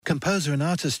Composer and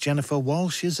artist Jennifer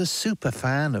Walshe is a super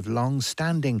fan of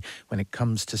long-standing when it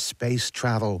comes to space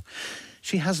travel.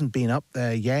 She hasn't been up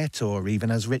there yet, or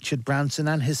even as Richard Branson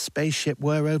and his spaceship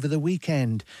were over the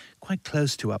weekend, quite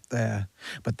close to up there.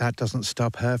 But that doesn't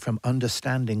stop her from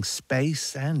understanding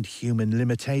space and human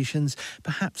limitations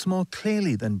perhaps more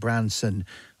clearly than Branson,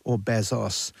 or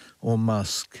Bezos, or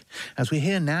Musk, as we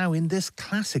hear now in this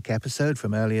classic episode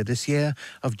from earlier this year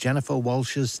of Jennifer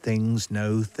Walshe's Things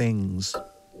Know Things.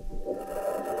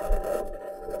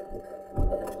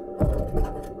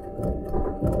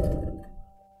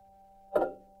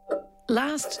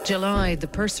 Last July, the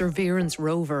Perseverance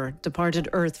rover departed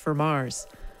Earth for Mars.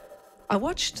 I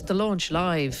watched the launch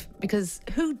live because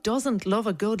who doesn't love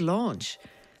a good launch?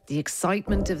 The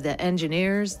excitement of the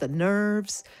engineers, the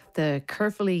nerves, the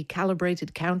carefully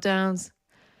calibrated countdowns.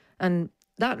 And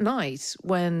that night,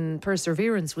 when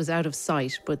Perseverance was out of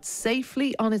sight but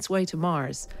safely on its way to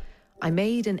Mars, I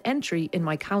made an entry in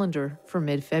my calendar for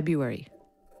mid-February.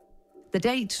 The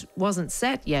date wasn't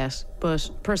set yet, but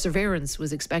Perseverance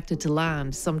was expected to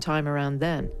land sometime around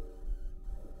then.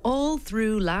 All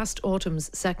through last autumn's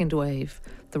second wave,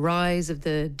 the rise of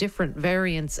the different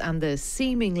variants and the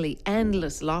seemingly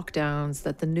endless lockdowns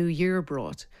that the new year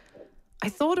brought, I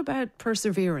thought about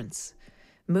Perseverance,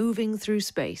 moving through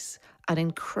space at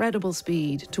incredible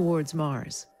speed towards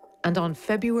Mars. And on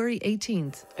February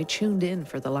 18th, I tuned in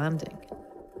for the landing.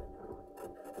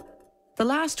 The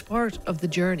last part of the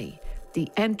journey, the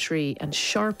entry and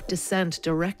sharp descent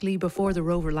directly before the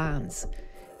rover lands,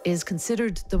 is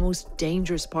considered the most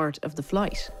dangerous part of the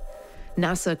flight.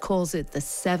 NASA calls it the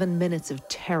 7 minutes of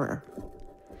terror.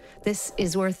 This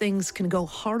is where things can go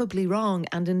horribly wrong,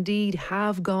 and indeed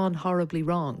have gone horribly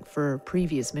wrong for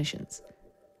previous missions.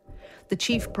 The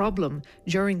chief problem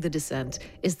during the descent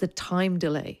is the time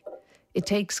delay. It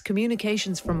takes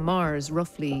communications from Mars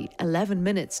roughly 11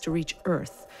 minutes to reach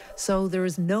Earth, so there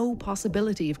is no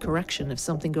possibility of correction if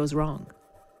something goes wrong.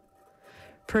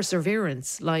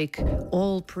 Perseverance, like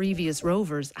all previous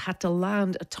rovers, had to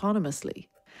land autonomously,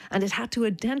 and it had to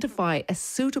identify a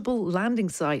suitable landing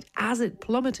site as it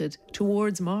plummeted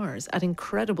towards Mars at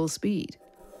incredible speed.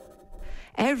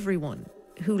 Everyone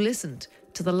who listened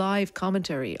to the live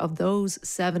commentary of those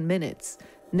 7 minutes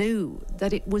knew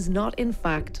that it was not in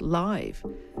fact live.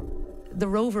 The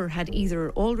rover had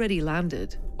either already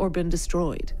landed or been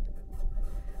destroyed.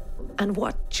 And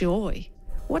what joy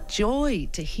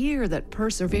to hear that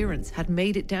Perseverance had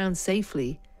made it down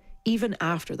safely, even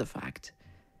after the fact.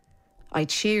 I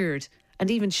cheered and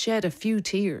even shed a few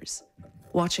tears,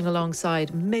 watching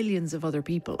alongside millions of other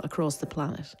people across the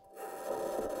planet.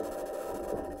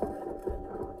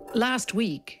 Last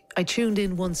week, I tuned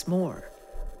in once more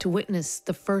to witness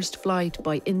the first flight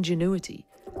by Ingenuity,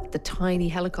 the tiny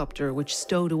helicopter which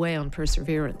stowed away on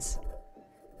Perseverance.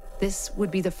 This would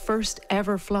be the first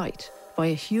ever flight by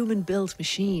a human-built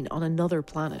machine on another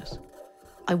planet.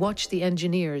 I watched the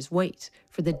engineers wait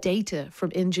for the data from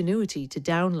Ingenuity to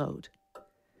download.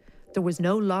 There was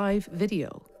no live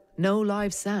video, no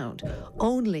live sound,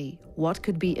 only what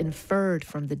could be inferred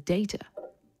from the data.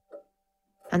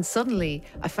 And suddenly,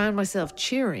 I found myself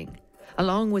cheering,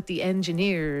 along with the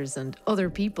engineers and other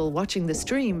people watching the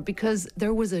stream, because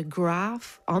there was a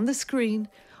graph on the screen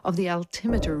of the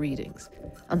altimeter readings,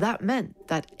 and that meant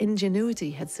that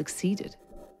Ingenuity had succeeded.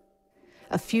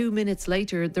 A few minutes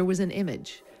later, there was an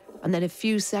image, and then a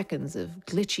few seconds of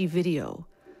glitchy video,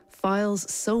 files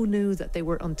so new that they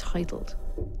were untitled.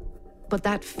 But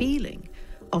that feeling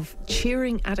of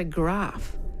cheering at a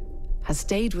graph has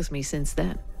stayed with me since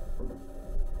then.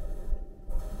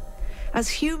 As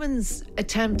humans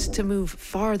attempt to move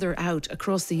farther out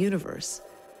across the universe,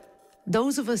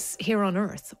 those of us here on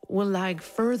Earth will lag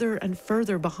further and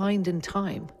further behind in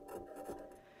time.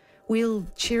 We'll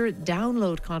cheer at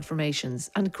download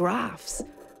confirmations and graphs.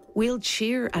 We'll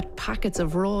cheer at packets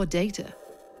of raw data.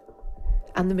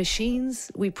 And the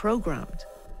machines we programmed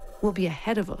will be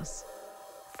ahead of us,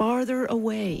 farther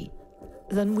away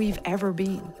than we've ever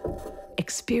been,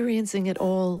 experiencing it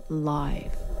all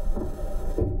live.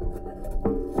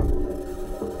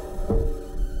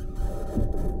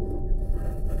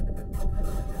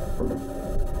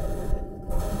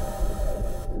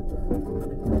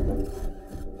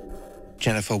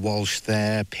 Jennifer Walshe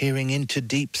there, peering into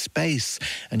deep space.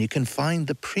 And you can find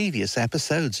the previous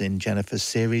episodes in Jennifer's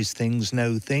series Things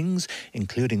Know Things,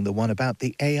 including the one about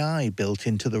the AI built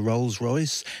into the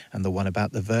Rolls-Royce and the one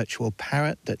about the virtual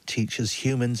parrot that teaches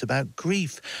humans about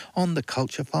grief, on the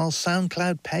Culture File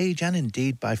SoundCloud page, and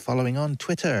indeed by following on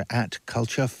Twitter at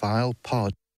CultureFilePod.